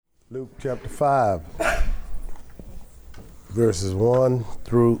Luke chapter 5, verses 1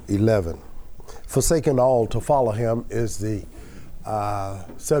 through 11. Forsaking all to follow him is the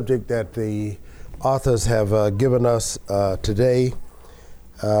subject that the authors have given us today.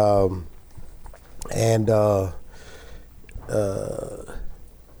 Our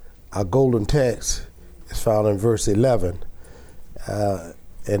golden text is found in verse 11.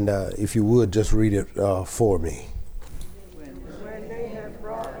 If you would, just read it for me. When they had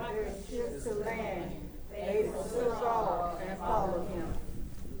brought their ships to land, they forsook all and followed him.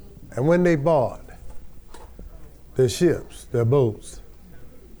 And when they brought their ships, their boats,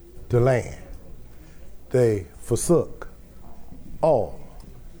 to land, they forsook all.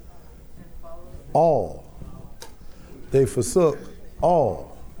 They forsook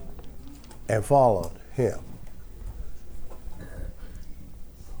all and followed him.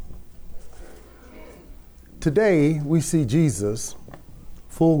 Today, we see Jesus,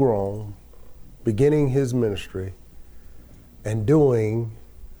 full grown, beginning his ministry and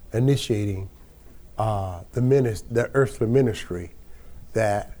initiating the earthly ministry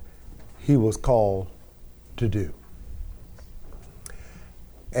that he was called to do.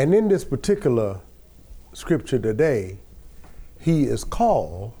 And in this particular scripture today, he is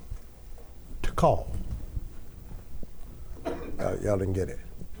called to call. Y'all didn't get it.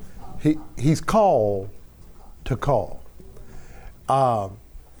 He's called to call.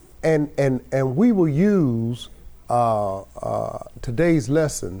 And we will use today's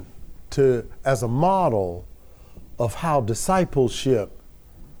lesson as a model of how discipleship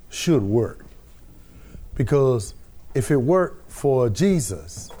should work. Because if it worked for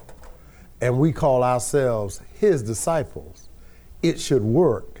Jesus and we call ourselves his disciples, it should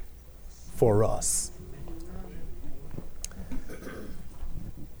work for us.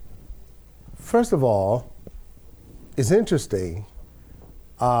 First of all, it's interesting.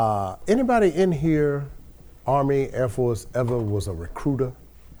 Anybody in here, Army, Air Force, ever was a recruiter?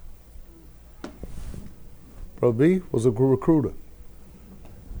 Brother B was a recruiter.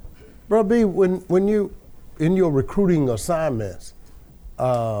 Brother B, when you, in your recruiting assignments,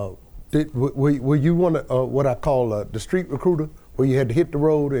 were you what I call the street recruiter, where you had to hit the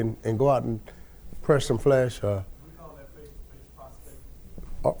road and go out and press some flesh? We call that face-to-face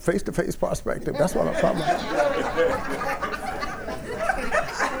prospecting. Face-to-face prospecting, that's what I'm talking about.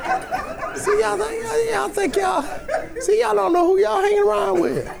 See, y'all think y'all don't know who y'all hanging around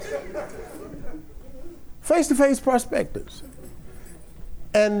with. Face-to-face perspectives.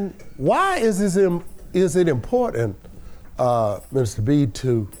 And why is it important, Mr. B,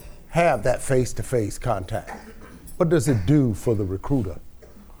 to have that face-to-face contact? What does it do for the recruiter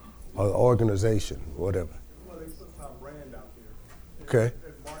or the organization, whatever? Well, they put some brand out there. Okay.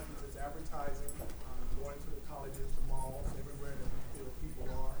 There's marketing, there's advertising, going to the colleges, the malls, everywhere that we feel people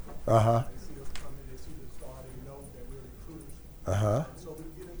are. Uh-huh. They see us coming, they see the star, they know that we're recruiters. Uh-huh. And so we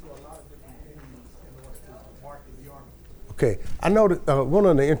get into a lot of different venues in order to market the Army. Okay, I know that one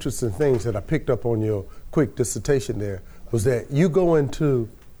of the interesting things that I picked up on your quick dissertation there was that you go into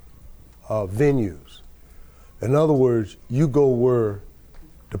venues. In other words, you go where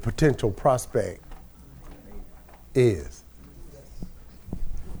the potential prospect is.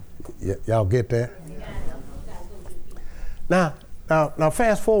 Y'all get that? Now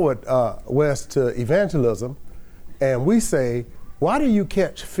fast forward west to evangelism, and we say, why do you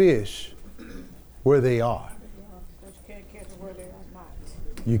catch fish where they are?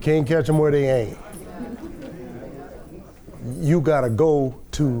 You can't catch them where they ain't. You got to go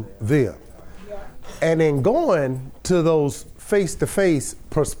to them. And in going to those face-to-face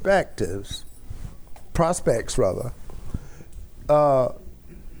prospects,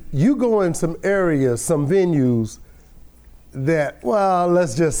 you go in some areas, some venues that, well,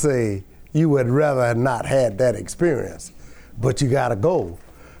 let's just say you would rather have not had that experience, but you got to go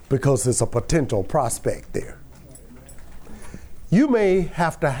because it's a potential prospect there. You may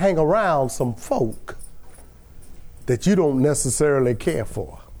have to hang around some folk that you don't necessarily care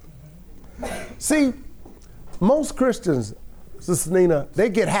for. See, most Christians, Sister Nina, they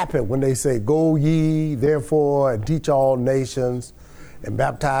get happy when they say, go ye, therefore, and teach all nations and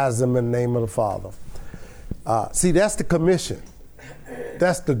baptize them in the name of the Father. See, that's the commission.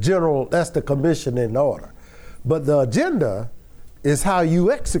 That's the commission in order. But the agenda is how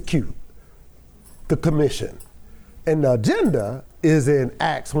you execute the commission. And the agenda is in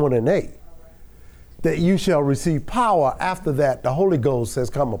Acts 1 and 8, that you shall receive power after that the Holy Ghost has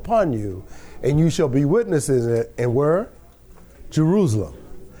come upon you, and you shall be witnesses in where? Jerusalem,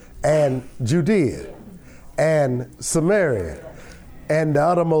 and Judea, and Samaria, and the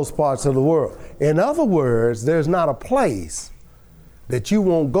uttermost parts of the world. In other words, there's not a place that you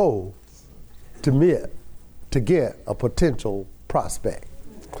won't go to get a potential prospect.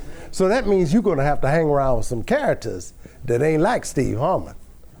 So that means you're going to have to hang around with some characters that ain't like Steve Harmon.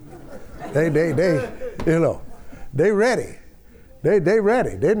 They ready. They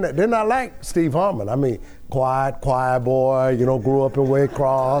ready. They're not like Steve Harmon. I mean, quiet boy, grew up in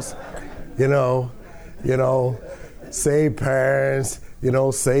Waycross, saved parents,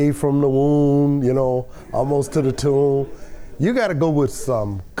 saved from the womb, almost to the tomb. You got to go with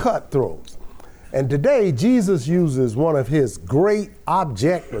some cutthroats. And today, Jesus uses one of his great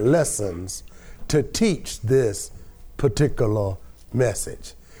object lessons to teach this particular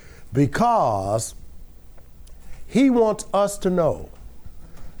message, because he wants us to know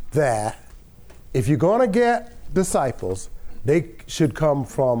that if you're going to get disciples, they should come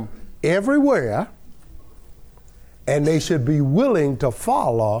from everywhere, and they should be willing to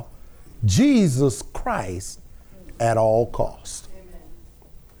follow Jesus Christ at all costs.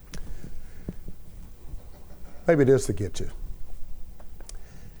 Maybe this will get you.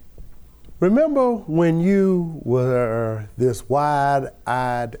 Remember when you were this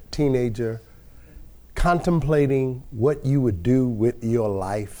wide-eyed teenager contemplating what you would do with your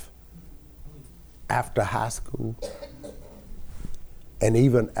life after high school and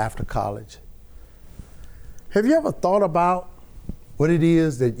even after college? Have you ever thought about what it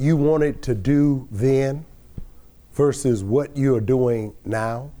is that you wanted to do then versus what you're doing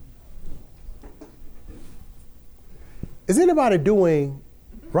now? Is anybody doing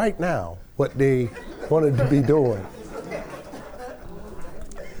right now what they wanted to be doing?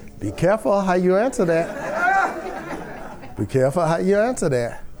 Be careful how you answer that. Be careful how you answer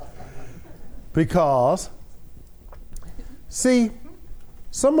that. Because, see,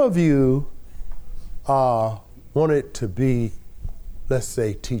 some of you wanted to be, let's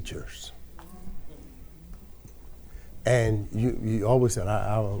say, teachers. And you always said,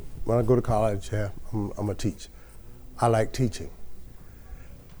 when I go to college, I'm going to teach. I like teaching.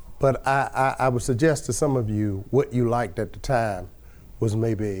 But I would suggest to some of you what you liked at the time was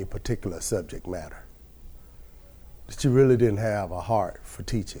maybe a particular subject matter, that you really didn't have a heart for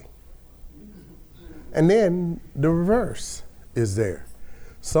teaching. And then the reverse is there.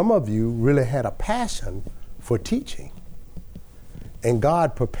 Some of you really had a passion for teaching, and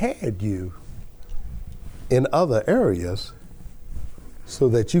God prepared you in other areas so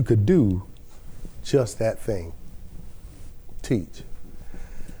that you could do just that thing. Teach.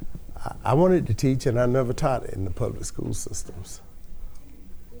 I wanted to teach, and I never taught it in the public school systems.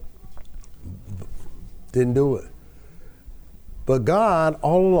 Didn't do it. But God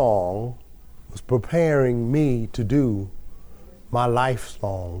all along was preparing me to do my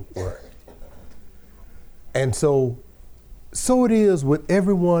lifelong work. And so it is with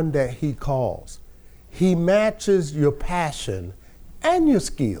everyone that he calls. He matches your passion and your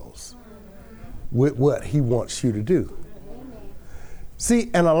skills with what he wants you to do.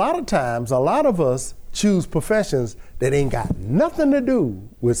 See, and a lot of times, a lot of us choose professions that ain't got nothing to do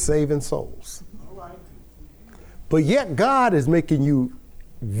with saving souls. But yet God is making you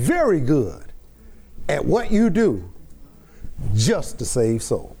very good at what you do just to save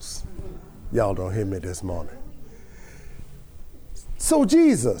souls. Y'all don't hear me this morning. So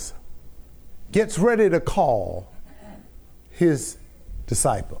Jesus gets ready to call his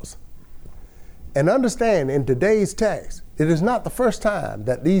disciples. And understand, in today's text, it is not the first time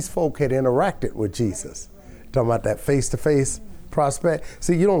that these folk had interacted with Jesus. Talking about that face-to-face prospect.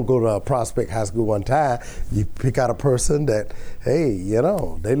 See, you don't go to a prospect high school one time. You pick out a person that, hey,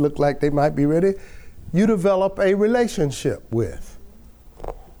 they look like they might be ready. You develop a relationship with.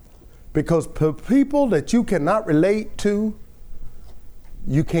 Because people that you cannot relate to,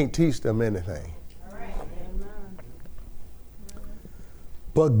 you can't teach them anything.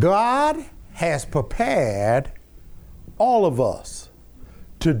 But God has prepared all of us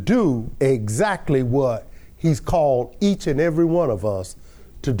to do exactly what he's called each and every one of us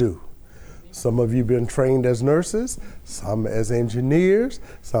to do. Some of you have been trained as nurses, some as engineers,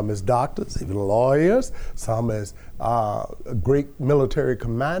 some as doctors, even lawyers, some as great military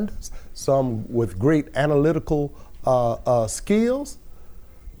commanders, some with great analytical skills,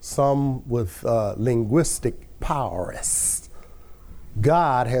 some with linguistic prowess.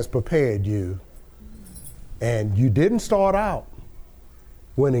 God has prepared you, and you didn't start out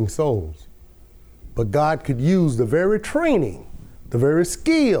winning souls, but God could use the very training, the very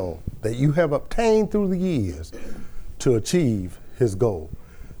skill that you have obtained through the years to achieve his goal.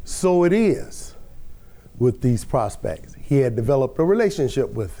 So it is with these prospects. He had developed a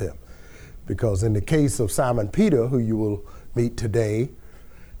relationship with them, because in the case of Simon Peter, who you will meet today,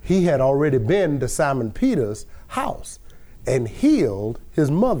 he had already been to Simon Peter's house, and healed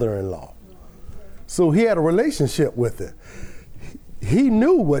his mother-in-law. So he had a relationship with it. He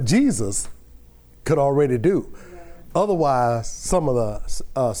knew what Jesus could already do. Otherwise, some of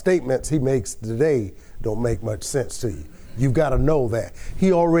the statements he makes today don't make much sense to you. You've got to know that.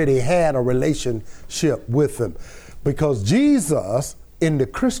 He already had a relationship with them. Because Jesus, in the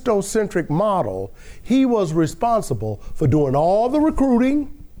Christocentric model, he was responsible for doing all the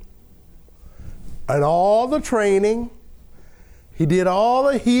recruiting and all the training. He did all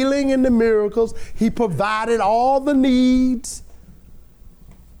the healing and the miracles. He provided all the needs.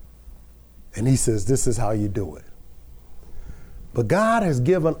 And he says, this is how you do it. But God has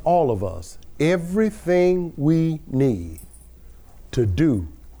given all of us everything we need to do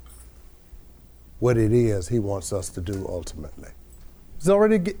what it is he wants us to do ultimately. He's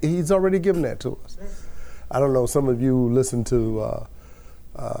already given that to us. I don't know, some of you who listen to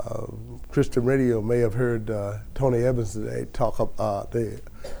Christian radio may have heard Tony Evans today talk a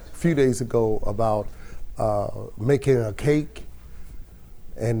few days ago about making a cake,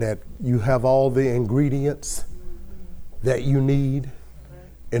 and that you have all the ingredients that you need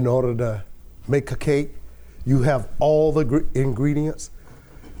in order to make a cake. You have all the ingredients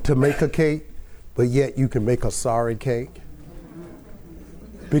to make a cake, but yet you can make a sorry cake.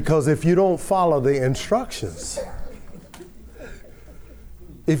 Because if you don't follow the instructions,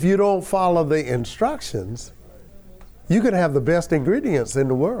 you can have the best ingredients in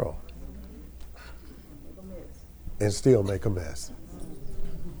the world and still make a mess.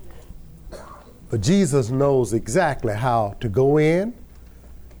 But Jesus knows exactly how to go in,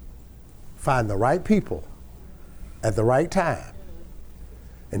 find the right people at the right time,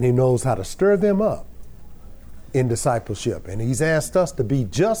 and he knows how to stir them up in discipleship. And he's asked us to be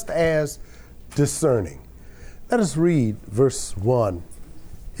just as discerning. Let us read verse 1,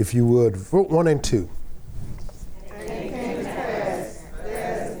 if you would, 1 and 2. And it came to pass that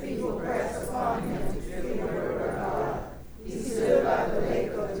as the people pressed upon him to speak the word of God, he stood by the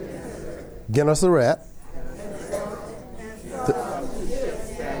lake of Gennesaret. Gennesaret. And saw the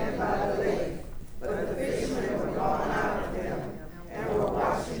ships standing by the lake, but the fishermen were gone out of them and were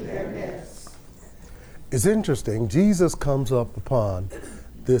washing their nets. It's interesting. Jesus comes up upon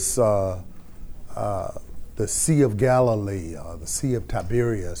this the Sea of Galilee, the Sea of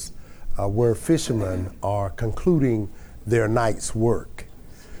Tiberias, where fishermen are concluding their night's work,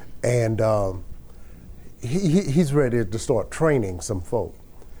 and he's ready to start training some folk.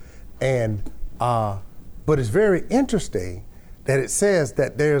 And but it's very interesting that it says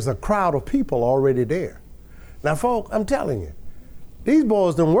that there's a crowd of people already there. Now, folk, I'm telling you, these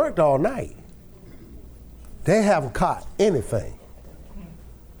boys done worked all night. They haven't caught anything.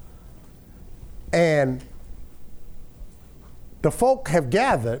 And the folk have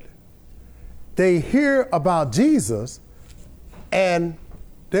gathered, they hear about Jesus, and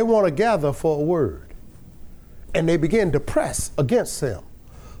they want to gather for a word. And they begin to press against him.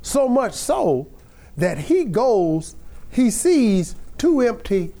 So much so that he sees 2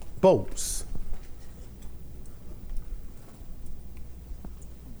 empty boats.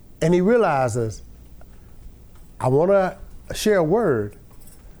 And he realizes, I want to share a word,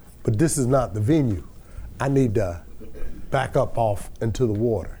 but this is not the venue. I need to back up off into the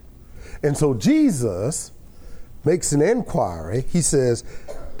water. And so Jesus makes an inquiry. He says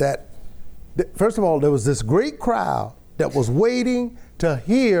that, first of all, there was this great crowd that was waiting to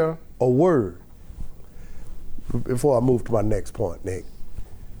hear a word. Before I move to my next point, Nick,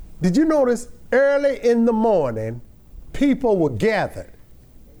 did you notice early in the morning, people were gathered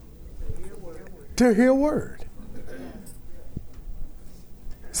to hear a word?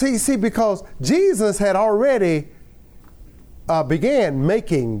 See, because Jesus had already began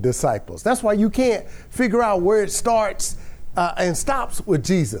making disciples. That's why you can't figure out where it starts and stops with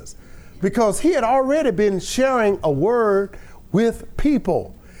Jesus, because he had already been sharing a word with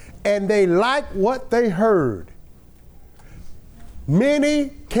people, and they liked what they heard.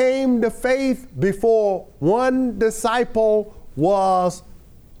 Many came to faith before one disciple was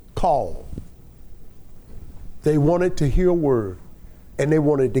called. They wanted to hear a word, and they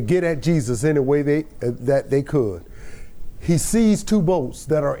wanted to get at Jesus any way that they could. He sees 2 boats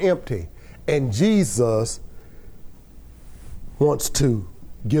that are empty, and Jesus wants to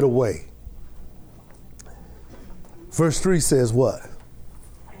get away. Verse 3 says what?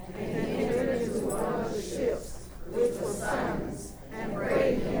 And he entered into one of the ships, which was Simon's, and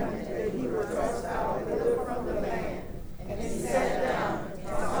prayed him that he would thrust out a little from the land. And he sat down and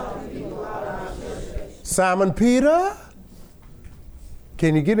taught the people out of the ship. Simon Peter,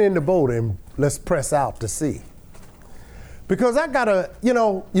 can you get in the boat and let's press out to sea? Because I gotta,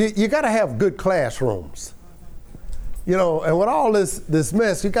 you gotta have good classrooms. You know, and with all this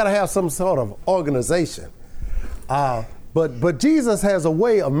mess, you got to have some sort of organization. But Jesus has a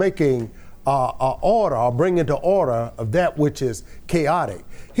way of making order, or bringing to order of that which is chaotic.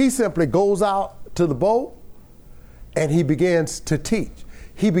 He simply goes out to the boat and he begins to teach.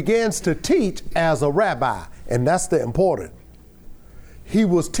 He begins to teach as a rabbi, and that's the important. He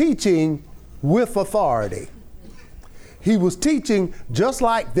was teaching with authority. He was teaching just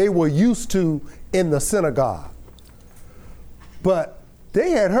like they were used to in the synagogue. But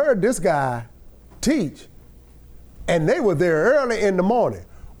they had heard this guy teach, and they were there early in the morning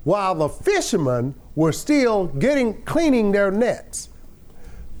while the fishermen were still cleaning their nets.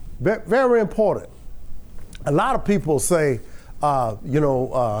 Very important. A lot of people say, that,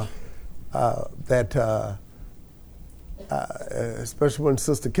 especially when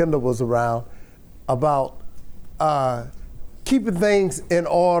Sister Kendall was around, about keeping things in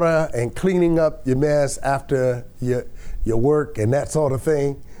order and cleaning up your mess after your work and that sort of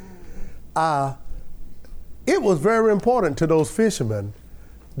thing. It was very important to those fishermen.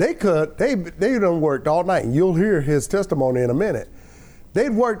 They done worked all night, and you'll hear his testimony in a minute. They'd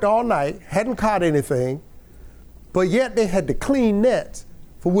worked all night, hadn't caught anything, but yet they had to clean nets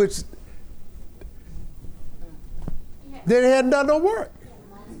for which they hadn't done no work.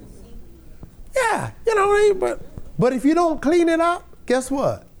 Yeah, but if you don't clean it up, guess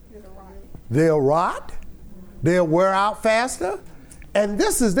what? They'll rot, they'll wear out faster, and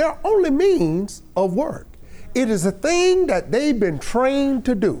this is their only means of work. It is a thing that they've been trained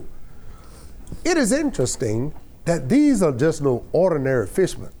to do. It is interesting that these are just no ordinary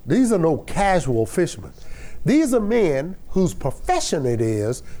fishermen. These are no casual fishermen. These are men whose profession it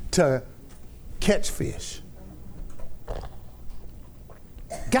is to catch fish.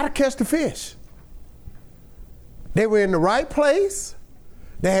 Got to catch the fish. They were in the right place.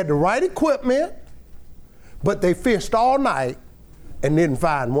 They had the right equipment, but they fished all night and didn't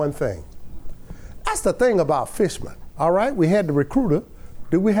find one thing. That's the thing about fishermen, all right? We had the recruiter.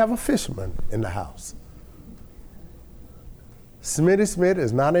 Do we have a fisherman in the house? Smitty Smith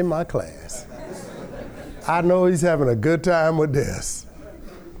is not in my class. I know he's having a good time with this.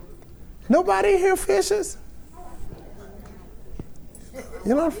 Nobody here fishes?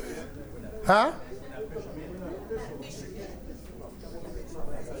 You know? Huh?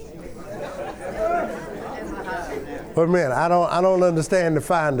 But man, I don't understand the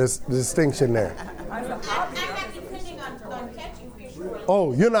fine distinction there. I'm not depending on catching fish.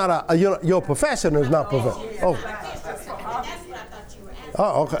 Oh, your profession is not profession. Oh. That's what I thought you were asking.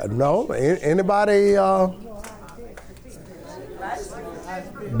 Oh, okay. No, anybody?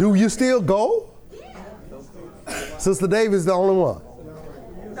 Do you still go? Yeah. Sister David's the only one.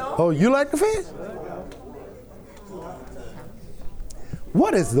 No. Oh, you like to fish?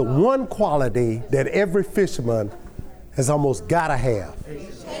 What is the one quality that every fisherman has almost got to have?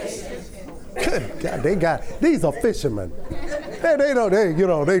 Good God, these are fishermen.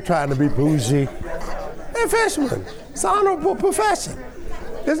 They trying to be bougie. They're fishermen. It's an honorable profession.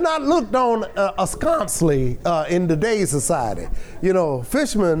 It's not looked on askance in today's society.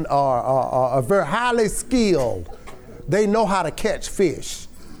 Fishermen are very highly skilled. They know how to catch fish.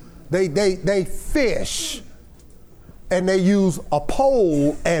 They fish, and they use a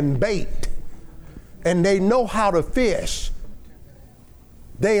pole and bait, and they know how to fish.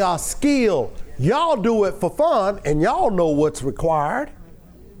 They are skilled. Y'all do it for fun, and y'all know what's required.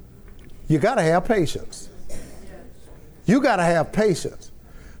 You got to have patience. You got to have patience,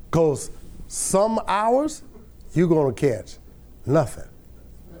 because some hours you're going to catch nothing.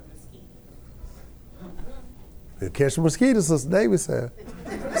 You catch a mosquito, Sister David said.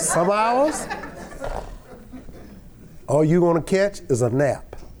 Some hours, all you're going to catch is a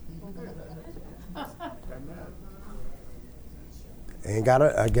nap. I got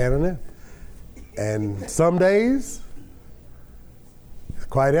a nap. And some days, it's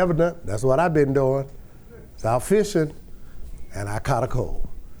quite evident, that's what I've been doing. It's out fishing, and I caught a cold.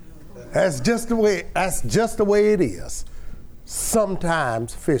 That's just the way it is.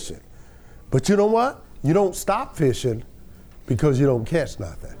 Sometimes fishing. But you know what? You don't stop fishing because you don't catch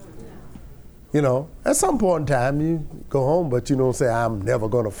nothing. At some point in time, you go home, but you don't say, I'm never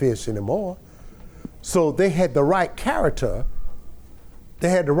going to fish anymore. So they had the right character, they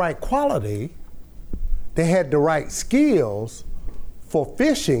had the right quality, they had the right skills for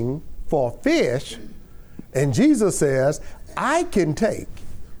fishing, for fish. And Jesus says, I can take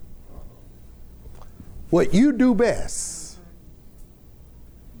what you do best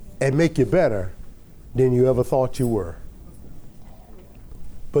and make you better than you ever thought you were.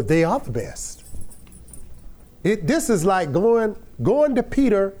 But they are the best. This is like going to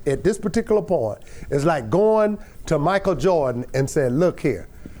Peter at this particular point. It's like going to Michael Jordan and saying, look here,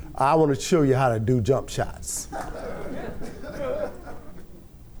 I want to show you how to do jump shots.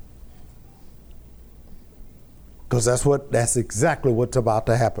 Because that's exactly what's about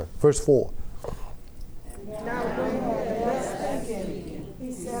to happen. Verse 4. Now when he had left speaking,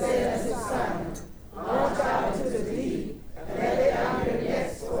 he said to his son, launch out into the deep, and let down your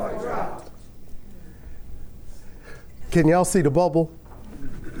nets for a draught. Can y'all see the bubble?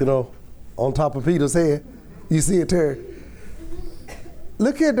 On top of Peter's head? You see it, Terry?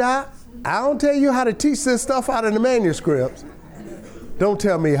 Look here, Doc. I don't tell you how to teach this stuff out in the manuscripts. Don't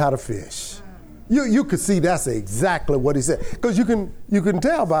tell me how to fish. You could see that's exactly what he said. Because you can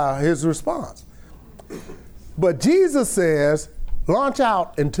tell by his response. But Jesus says, launch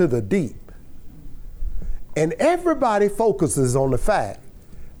out into the deep. And everybody focuses on the fact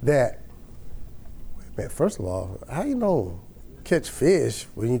that, man, first of all, how you catch fish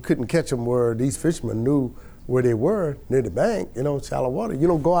when you couldn't catch them where these fishermen knew where they were, near the bank, shallow water. You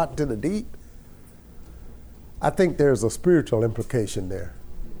don't go out into the deep. I think there's a spiritual implication there.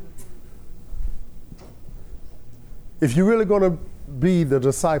 If you're really going to be the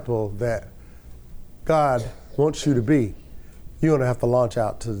disciple that God wants you to be, you're going to have to launch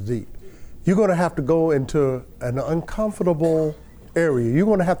out to the deep. You're going to have to go into an uncomfortable area. You're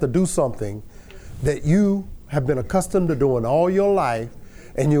going to have to do something that you have been accustomed to doing all your life,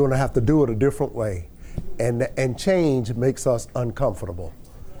 and you're going to have to do it a different way. And change makes us uncomfortable.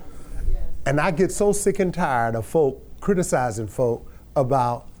 And I get so sick and tired of folk criticizing folk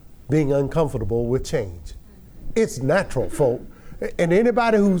about being uncomfortable with change. It's natural, folk. And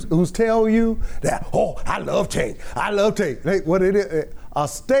anybody who's tell you that, I love change. I love change. What it is, a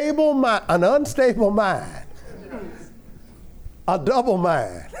stable mind, an unstable mind, a double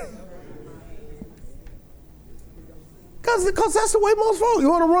mind. Because that's the way most folks, you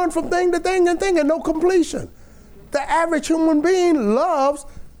want to run from thing to thing and thing and no completion. The average human being loves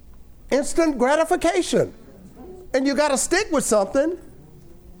instant gratification. And you got to stick with something.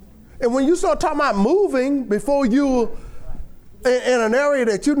 And when you start talking about moving before you in an area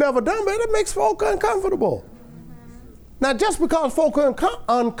that you've never done, man, it makes folk uncomfortable. Now, just because folk are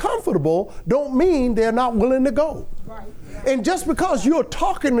uncomfortable don't mean they're not willing to go. Right. And just because you're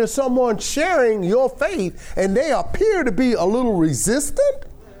talking to someone sharing your faith and they appear to be a little resistant,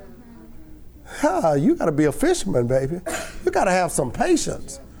 you got to be a fisherman, baby. You got to have some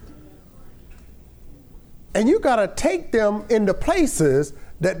patience. And you got to take them into places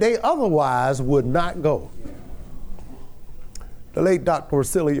that they otherwise would not go. The late Dr.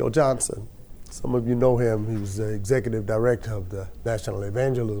 Rosilio Johnson, some of you know him. He was the executive director of the National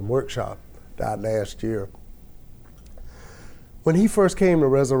Evangelism Workshop, died last year. When he first came to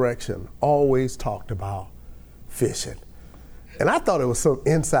Resurrection, always talked about fishing. And I thought it was some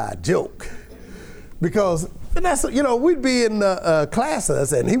inside joke. Because we'd be in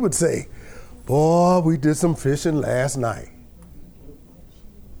classes and he would say, boy, we did some fishing last night.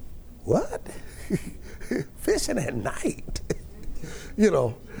 What? Fishing at night?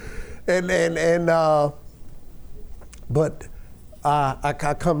 But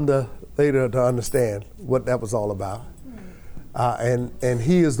I come to later to understand what that was all about. And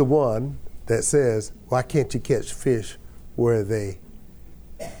he is the one that says, why can't you catch fish where they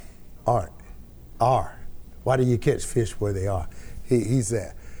are? Why do you catch fish where they are? He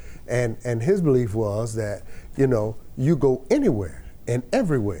said. And his belief was that, you go anywhere and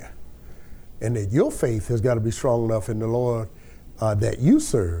everywhere. And that your faith has got to be strong enough in the Lord that you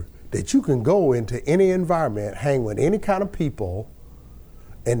serve, that you can go into any environment, hang with any kind of people,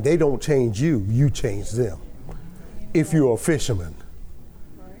 and they don't change you, you change them. If you're a fisherman.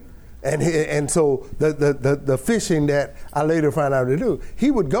 And so the fishing that I later found out to do,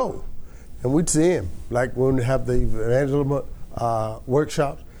 he would go, and we'd see him. Like when we have the evangelism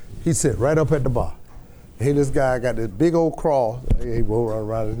workshops, he'd sit right up at the bar. Hey, this guy got this big old cross, he won't run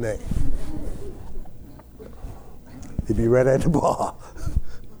around his neck. He'd be right at the bar.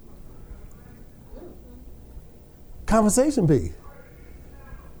 Conversation piece.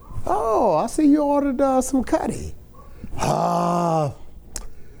 Oh, I see you ordered some cutty.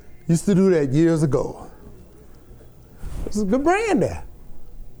 Used to do that years ago. This is a good brand there.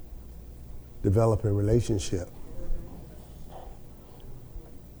 Develop a relationship.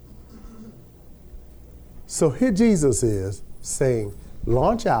 So here Jesus is saying,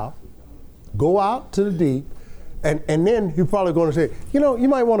 launch out, go out to the deep, and then you're probably going to say, you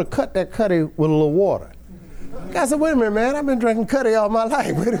might want to cut that cutty with a little water. I said, wait a minute, man, I've been drinking cutty all my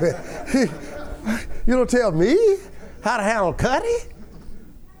life. Wait a minute. You don't tell me how to handle cutty?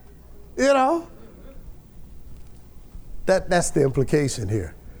 That's the implication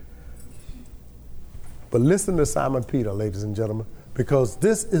here. But listen to Simon Peter, ladies and gentlemen, because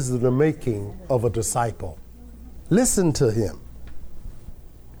this is the making of a disciple. Listen to him.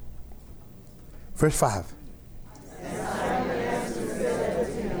 Verse 5.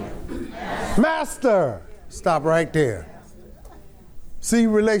 Master, stop right there. See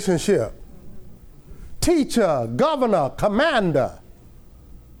relationship. Teacher, governor, commander.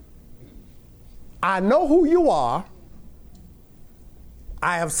 I know who you are.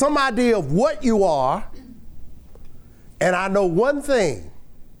 I have some idea of what you are. And I know one thing.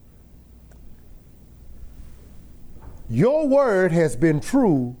 Your word has been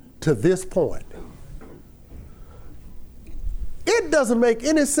true to this point. It doesn't make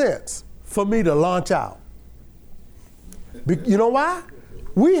any sense for me to launch out. You know why?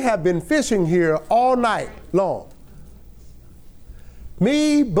 We have been fishing here all night long.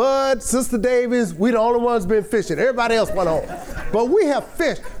 Me, Bud, Sister Davis, we the only ones been fishing. Everybody else went home. But we have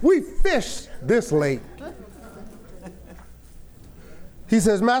fished. We fished this late. He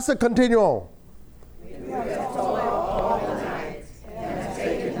says, Master, continue on. We have toiled all the night and have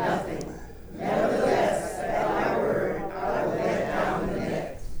taken nothing. Nevertheless, at thy word, I will let down the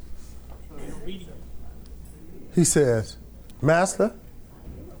net. He says, Master,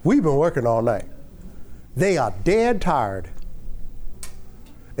 we've been working all night. They are dead tired.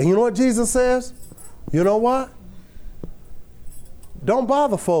 And you know what Jesus says? You know what? Don't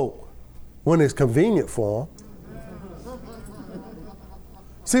bother folk when it's convenient for them.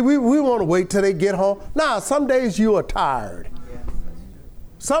 See, we want to wait till they get home. Nah, some days you are tired.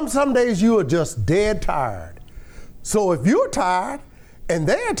 Some days you are just dead tired. So if you're tired and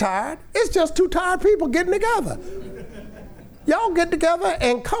they're tired, it's just two tired people getting together. Y'all get together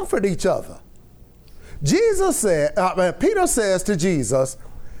and comfort each other. Peter says to Jesus,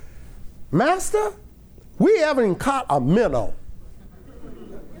 Master, we haven't caught a minnow.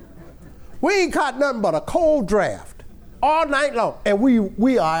 We ain't caught nothing but a cold draft all night long, and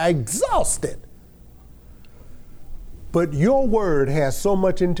we are exhausted. But your word has so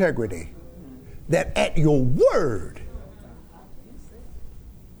much integrity that at your word,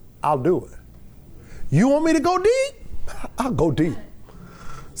 I'll do it. You want me to go deep? I'll go deep.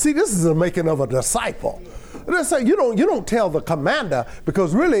 See, this is the making of a disciple. Let's say you don't tell the commander,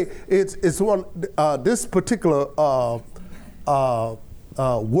 because really it's this particular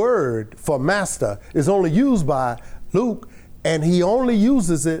word for master is only used by Luke, and he only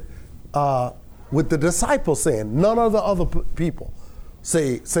uses it with the disciples saying. None of the other people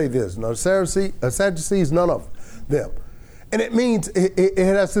say this. No, Sadducees, none of them. And it means it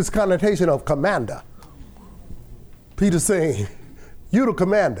has this connotation of commander. Peter's saying, you the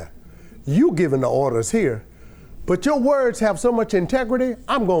commander. You giving the orders here. But your words have so much integrity,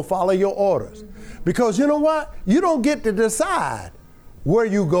 I'm going to follow your orders. Because you know what? You don't get to decide where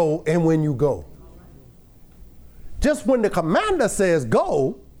you go and when you go. Just when the commander says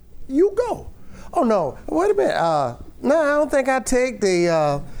go, you go. Oh, no, wait a minute. No, I don't think I take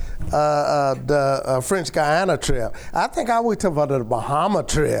the French Guiana trip. I think I wait till the Bahama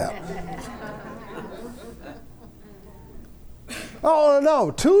trip. Oh,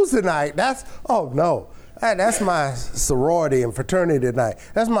 no, Tuesday night, that's my sorority and fraternity night.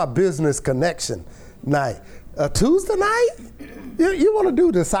 That's my business connection night. A Tuesday night? You want to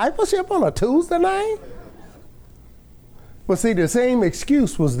do discipleship on a Tuesday night? Well, see, the same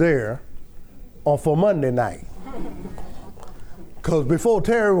excuse was there for Monday night. Because before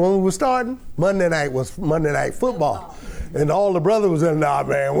Terry, when we were starting, Monday night was Monday night football. And all the brothers was in, nah,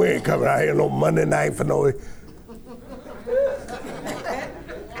 man, we ain't coming out here no Monday night for no...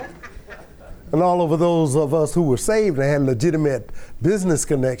 And all of those of us who were saved and had legitimate business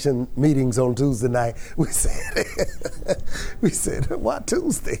connection meetings on Tuesday night, we said, why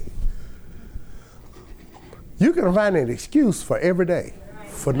Tuesday? You can find an excuse for every day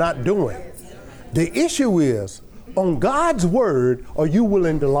for not doing it. The issue is, on God's word, are you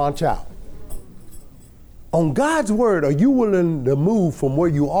willing to launch out? On God's word, are you willing to move from where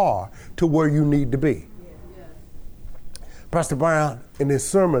you are to where you need to be? Pastor Brown, in his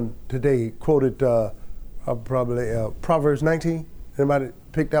sermon today, quoted Proverbs 19. Anybody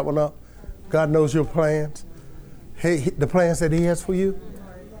pick that one up? God knows your plans. Hey, the plans that he has for you.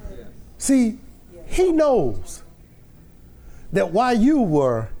 See, he knows that while you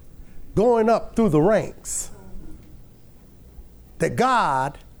were going up through the ranks, that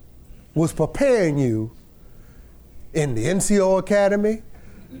God was preparing you in the NCO Academy,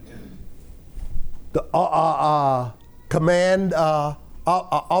 the officer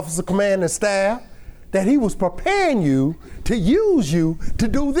command and staff, that he was preparing you to use you to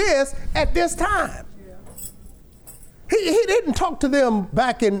do this at this time. He didn't talk to them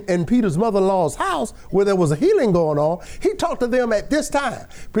back in Peter's mother-in-law's house where there was a healing going on. He talked to them at this time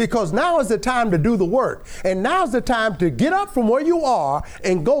because now is the time to do the work. And now is the time to get up from where you are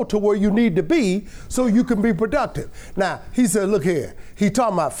and go to where you need to be so you can be productive. Now, he said, look here. He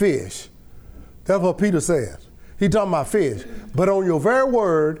talking about fish. That's what Peter says. He talking about fish. But on your very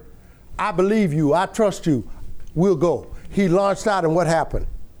word, I believe you. I trust you. We'll go. He launched out, and what happened?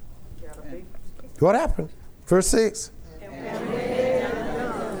 What happened? Verse 6.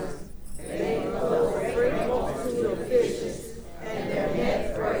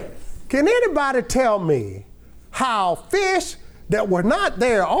 Can anybody tell me how fish that were not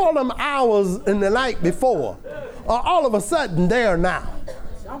there all them hours in the night before are all of a sudden there now?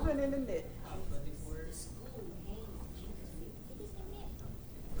 Jumping in the net.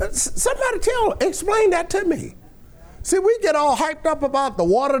 Somebody explain that to me. See, we get all hyped up about the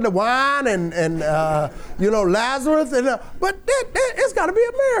water, the wine, and Lazarus, but it's got to be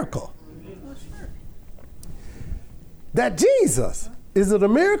a miracle. That Jesus, is it a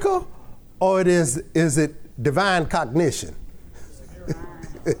miracle or is it divine cognition?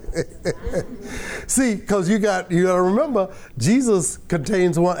 See, because you got to remember, Jesus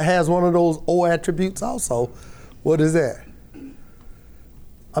has one of those O attributes also. What is that?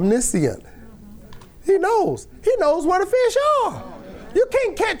 Omniscient. He knows where the fish are. You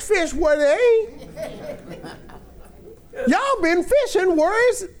can't catch fish where they ain't. Y'all been fishing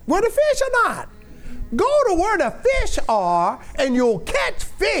where the fish are not. Go to where the fish are and you'll catch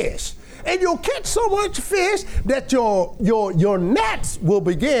fish. And you'll catch so much fish that your nets will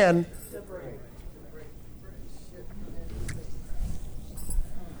begin.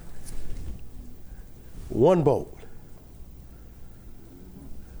 One boat,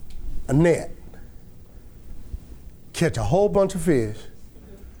 a net, catch a whole bunch of fish.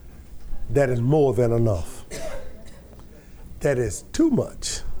 That is more than enough. That is too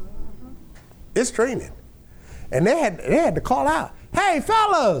much. It's training. And they had to call out, hey,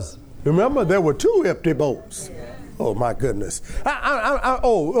 fellas. Remember, there were 2 empty boats. Oh, my goodness. I'm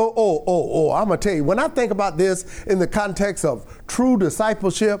going to tell you, when I think about this in the context of true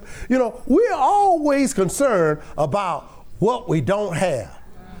discipleship, we're always concerned about what we don't have.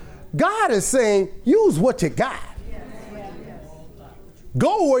 God is saying, use what you got.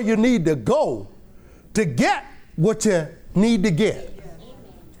 Go where you need to go to get what you need to get.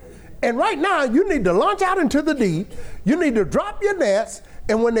 And right now, you need to launch out into the deep. You need to drop your nets.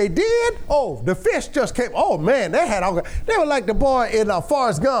 And when they did, the fish just came. Oh, man, they were like the boy in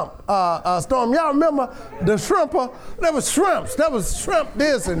Forrest Gump storm. Y'all remember the shrimper? There was shrimps. There was shrimp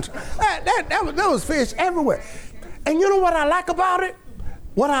this and there was fish everywhere. And you know what I like about it?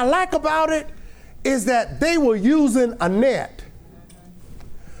 What I like about it is that they were using a net.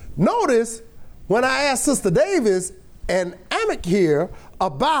 Notice when I asked Sister Davis and Amick here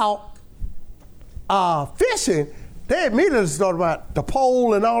about fishing, they immediately started about the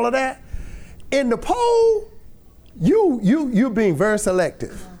pole and all of that. In the pole, you're being very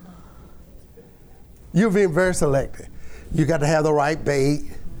selective. You're being very selective. You got to have the right bait.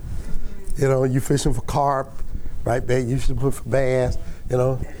 You fishing for carp, right bait. You should put for bass.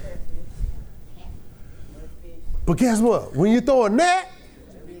 But guess what? When you throw a net,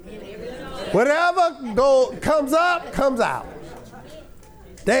 whatever comes up, comes out.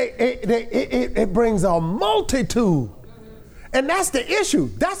 It brings a multitude. And that's the issue.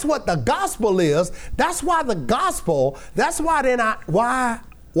 That's what the gospel is. That's why the gospel,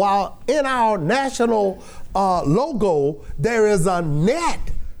 while in our national logo, there is a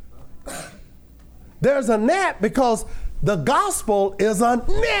net. There's a net because the gospel is a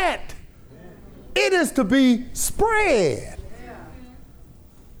net. It is to be spread.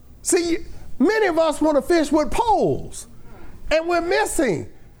 See, many of us want to fish with poles. And we're missing.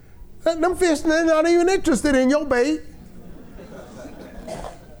 Them fish, they're not even interested in your bait.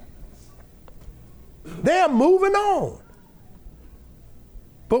 They're moving on.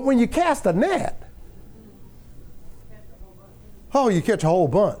 But when you cast a net, you catch a whole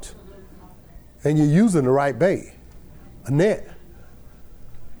bunch. And you're using the right bait, a net.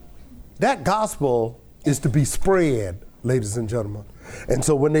 That gospel is to be spread, ladies and gentlemen. And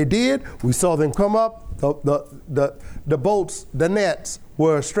so when they did, we saw them come up. The boats, the nets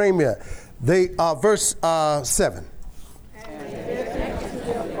were streaming. They verse 7. And they came to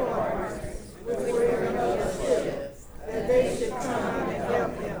their partners, which were in other ships, that they should come and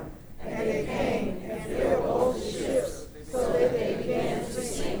help them. And they came and filled both ships, so that they began to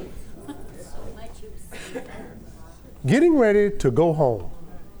sink. Getting ready to go home.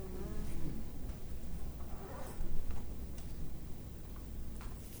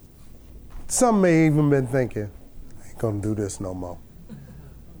 Some may even been thinking, I ain't going to do this no more.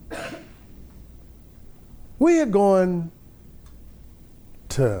 We are going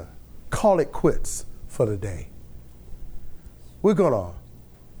to call it quits for the day. We're going to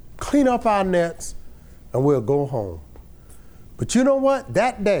clean up our nets and we'll go home. But you know what?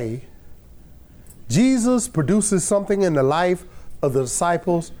 That day, Jesus produces something in the life of the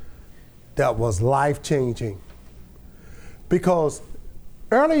disciples that was life-changing. Because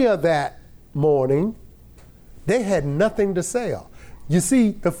earlier that morning, they had nothing to sell. You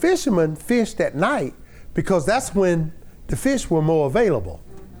see, the fishermen fished at night because that's when the fish were more available.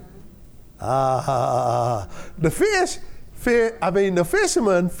 The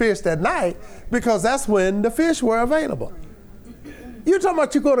fishermen fished at night because that's when the fish were available. You're talking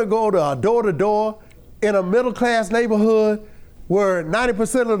about you're going to go to a door-to-door in a middle-class neighborhood where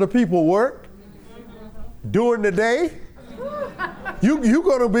 90% of the people work during the day? You're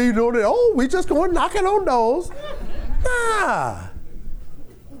going to be doing it, oh, we just going knocking on doors. Nah.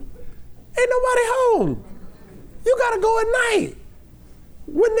 Ain't nobody home. You got to go at night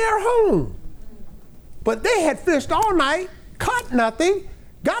when they're home. But they had fished all night, caught nothing,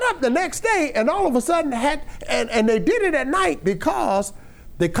 got up the next day, and all of a sudden and they did it at night because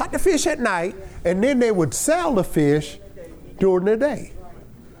they caught the fish at night, and then they would sell the fish during the day.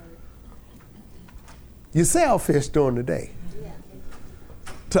 You sell fish during the day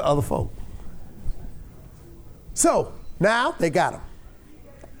to other folk. So now they got them.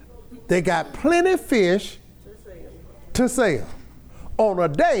 They got plenty of fish to sell on a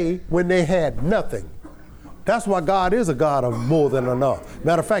day when they had nothing. That's why God is a God of more than enough.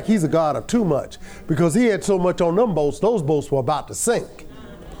 Matter of fact, he's a God of too much, because he had so much on them boats, those boats were about to sink.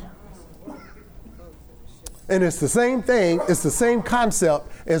 And it's the same thing, it's the same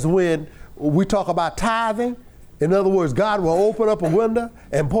concept as when we talk about tithing. In other words, God will open up a window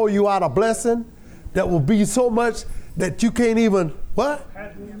and pour you out a blessing that will be so much that you can't even, what?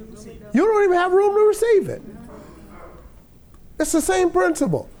 You don't even have room to receive it. It's the same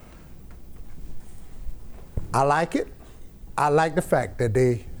principle. I like it. I like the fact that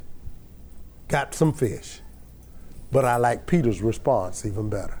they got some fish. But I like Peter's response even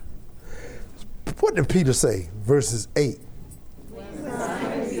better. What did Peter say? Verses 8. When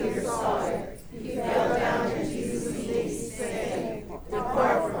Simon Peter saw it, he fell down at Jesus' knees, saying,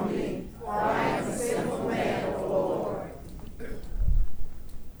 "Depart from me, for I am a sinful man, O Lord."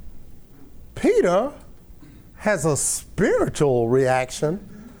 Peter has a spiritual reaction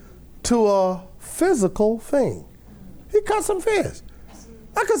to a physical thing. He caught some fish.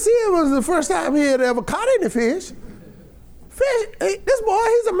 I could see it was the first time he had ever caught any fish. This boy,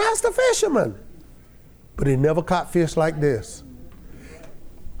 he's a master fisherman. But he never caught fish like this.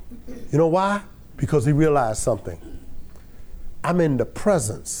 You know why? Because he realized something. I'm in the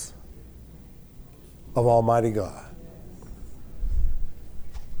presence of Almighty God.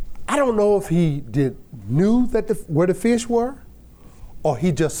 I don't know if he knew that where the fish were, or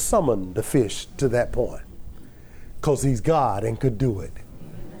he just summoned the fish to that point, because he's God and could do it.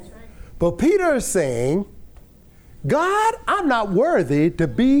 But Peter is saying, God, I'm not worthy to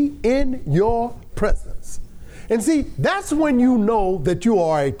be in your presence. And see, that's when you know that you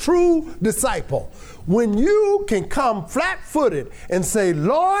are a true disciple. When you can come flat-footed and say,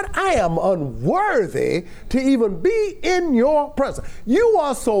 Lord, I am unworthy to even be in your presence. You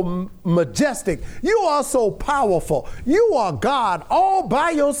are so majestic. You are so powerful. You are God all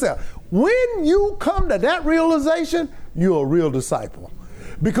by yourself. When you come to that realization, you're a real disciple.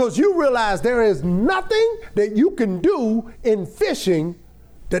 Because you realize there is nothing that you can do in fishing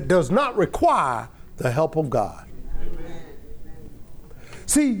that does not require the help of God.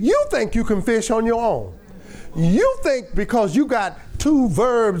 See, you think you can fish on your own. You think because you got two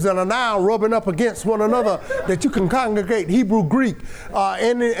verbs and a noun rubbing up against one another that you can congregate Hebrew, Greek,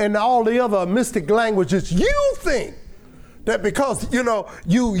 and all the other mystic languages. You think that because,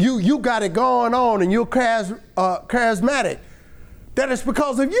 you got it going on and you're charismatic, that it's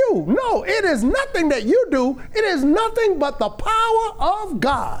because of you. No, it is nothing that you do. It is nothing but the power of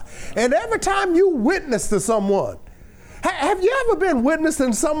God. And every time you witness to someone, have you ever been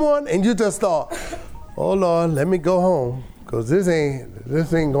witnessing someone and you just thought, oh Lord, let me go home, because this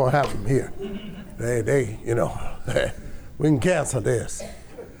ain't gonna happen here. We can cancel this.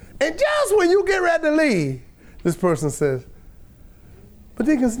 And just when you get ready to leave, this person says, but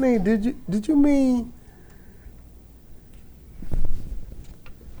Deacon Snead, did you mean?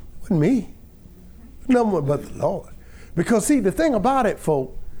 Wasn't me. No one but the Lord. Because see, the thing about it,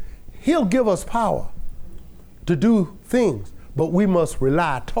 folk, he'll give us power to do things, but we must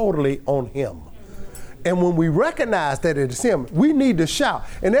rely totally on him. And when we recognize that it's him, we need to shout.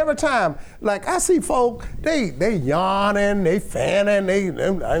 And every time, like I see folk, they yawning, they fanning, they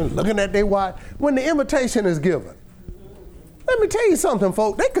looking at their watch. When the invitation is given, let me tell you something,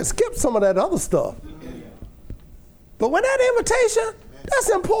 folk, they could skip some of that other stuff. But when that invitation, that's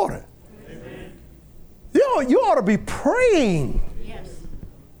important. You ought to be praying. Yes.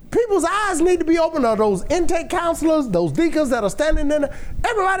 People's eyes need to be open. Those intake counselors, those deacons that are standing in there,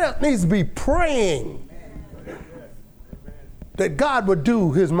 everybody else needs to be praying that God would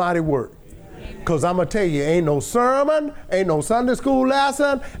do his mighty work. Because I'm going to tell you, ain't no sermon, ain't no Sunday school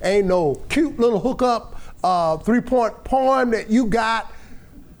lesson, ain't no cute little hookup 3-point poem that you got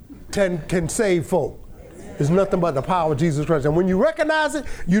can save folk. It's nothing but the power of Jesus Christ. And when you recognize it,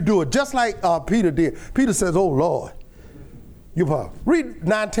 you do it just like Peter did. Peter says, oh, Lord. You power. Read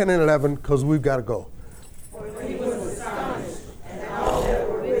 9, 10, and 11, because we've got to go. For he was astonished, and all that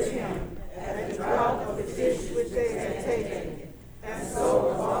were with him, at the draught of the fish which they had taken. And so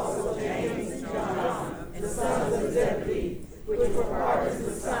was also James and John, the sons of Zebedee, which were partners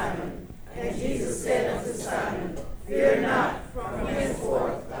with Simon. And Jesus said unto Simon, Fear not, from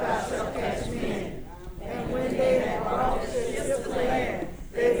henceforth thou shalt catch men. And when they had brought the ship to land,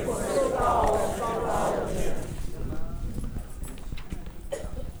 they forsook all and followed him.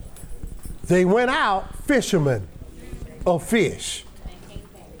 They went out fishermen of fish.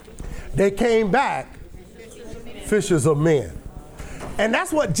 They came back fishers of men. And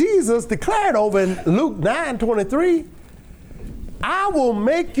that's what Jesus declared over in Luke 9:23. I will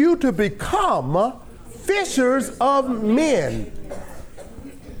make you to become fishers of men.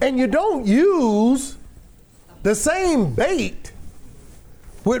 And you don't use the same bait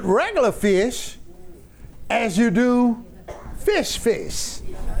with regular fish as you do fish.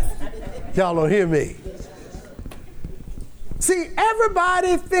 Y'all don't hear me. See,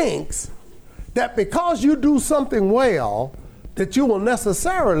 everybody thinks that because you do something well, that you will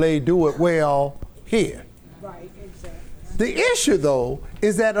necessarily do it well here. Right, exactly. The issue, though,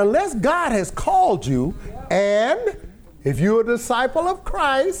 is that unless God has called you, and if you're a disciple of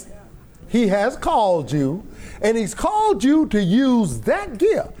Christ, he has called you, and he's called you to use that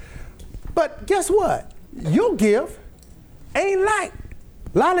gift. But guess what? Your gift ain't like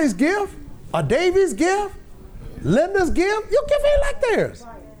Lonnie's gift, or Davy's gift, Linda's gift. Your gift ain't like theirs.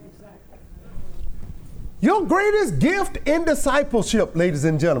 Your greatest gift in discipleship, ladies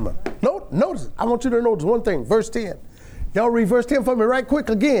and gentlemen. Notice, I want you to notice one thing, verse 10. Y'all read verse 10 for me right quick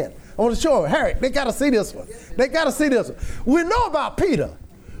again. I want to show them. Harry, they got to see this one. They got to see this one. We know about Peter.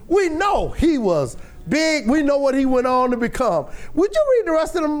 We know he was big. We know what he went on to become. Would you read the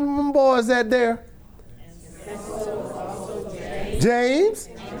rest of them boys that there? James,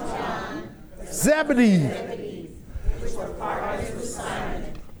 Zebedee, Which were partners with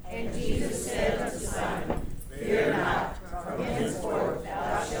Simon. And Jesus said unto Simon, Fear not, from henceforth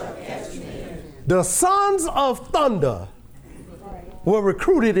thou shalt catch men. the sons of thunder were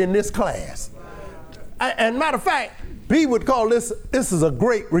recruited in this class. And matter of fact, B would call this is a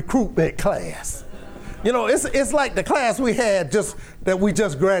great recruitment class. You know, it's like the class we had that we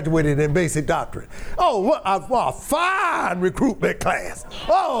just graduated in basic doctrine. Oh, what a fine recruitment class.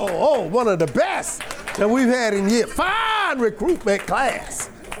 Oh, one of the best that we've had in years. Fine recruitment class.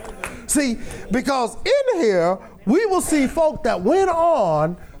 See, because in here, we will see folk that went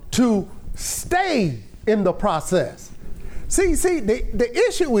on to stay in the process. See, the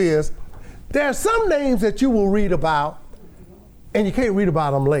issue is there are some names that you will read about and you can't read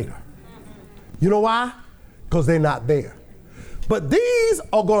about them later. You know why? Because they're not there. But these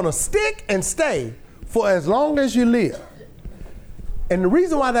are going to stick and stay for as long as you live. And the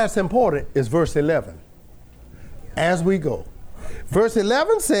reason why that's important is verse 11. As we go. Verse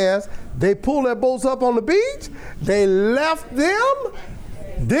 11 says, they pulled their boats up on the beach. They left the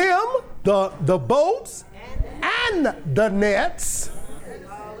boats and the nets.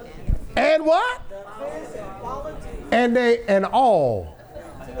 And what? And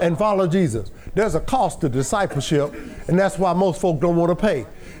follow Jesus. There's a cost to discipleship, and that's why most folk don't want to pay.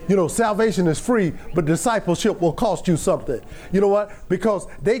 You know, salvation is free, but discipleship will cost you something. You know what? Because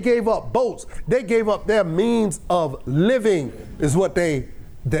they gave up boats. They gave up their means of living is what the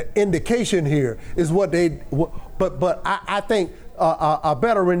indication here is what they, but I think a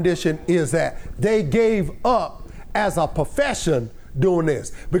better rendition is that they gave up as a profession doing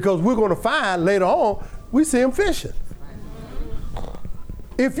this. Because we're going to find later on, we see them fishing.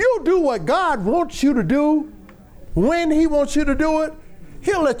 If you do what God wants you to do, when he wants you to do it,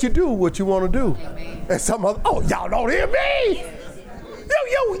 he'll let you do what you want to do. Amen. And some other, y'all don't hear me.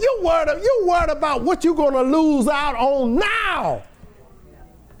 You worried about what you're going to lose out on now.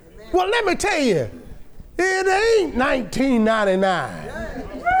 Well, let me tell you, It ain't 1999.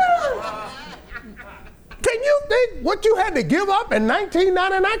 Can you think what you had to give up in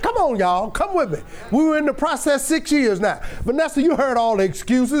 1999? Come on, y'all. Come with me. We were in the process 6 years now. Vanessa, you heard all the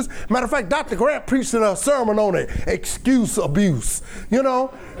excuses. Matter of fact, Dr. Grant preached a sermon on it, excuse abuse. You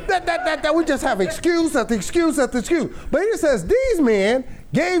know, that we just have excuse after excuse after excuse. But it says these men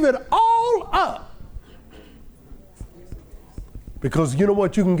gave it all up. Because you know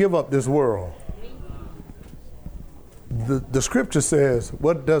what? You can give up this world. The scripture says,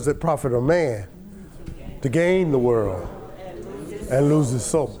 what does it profit a man to gain the world and lose his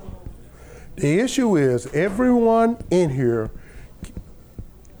soul? The issue is everyone in here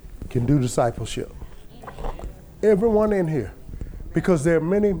can do discipleship. Everyone in here. Because there are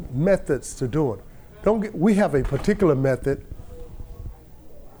many methods to do it. We have a particular method,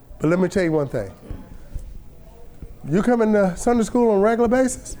 but let me tell you one thing. You come into Sunday school on a regular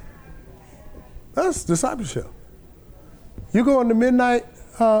basis, that's discipleship. You go on the midnight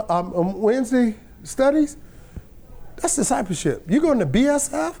Wednesday studies, that's discipleship. You go into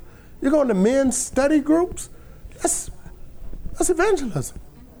BSF, you go into men's study groups, that's evangelism.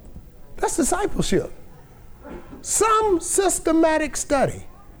 That's discipleship. Some systematic study.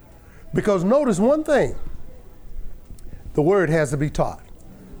 Because notice one thing, the word has to be taught.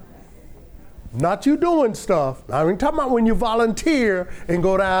 Not you doing stuff. I ain't talking about when you volunteer and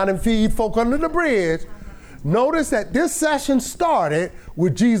go down and feed folk under the bridge. Notice that this session started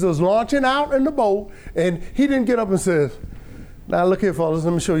with Jesus launching out in the boat, and he didn't get up and say, now look here, fellas,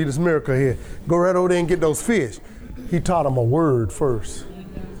 let me show you this miracle here. Go right over there and get those fish. He taught them a word first.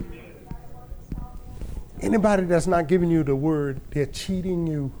 Anybody that's not giving you the word, they're cheating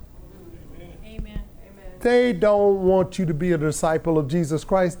you. Amen. They don't want you to be a disciple of Jesus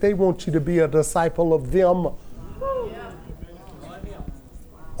Christ. They want you to be a disciple of them.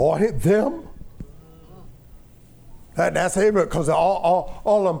 Or them. That's it, because all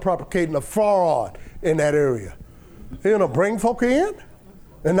of them propagating a fraud in that area. You know, bring folk in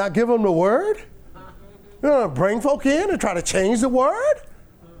and not give them the word. You know, bring folk in and try to change the word.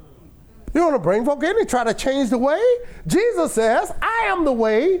 You want to bring folk in and try to change the way? Jesus says, I am the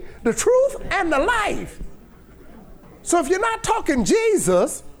way, the truth, and the life. So if you're not talking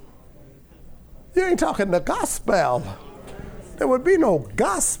Jesus, you ain't talking the gospel. There would be no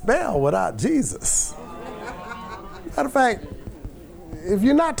gospel without Jesus. Matter of fact, if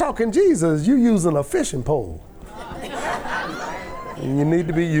you're not talking Jesus, you're using a fishing pole. And you need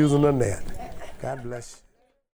to be using a net. God bless you.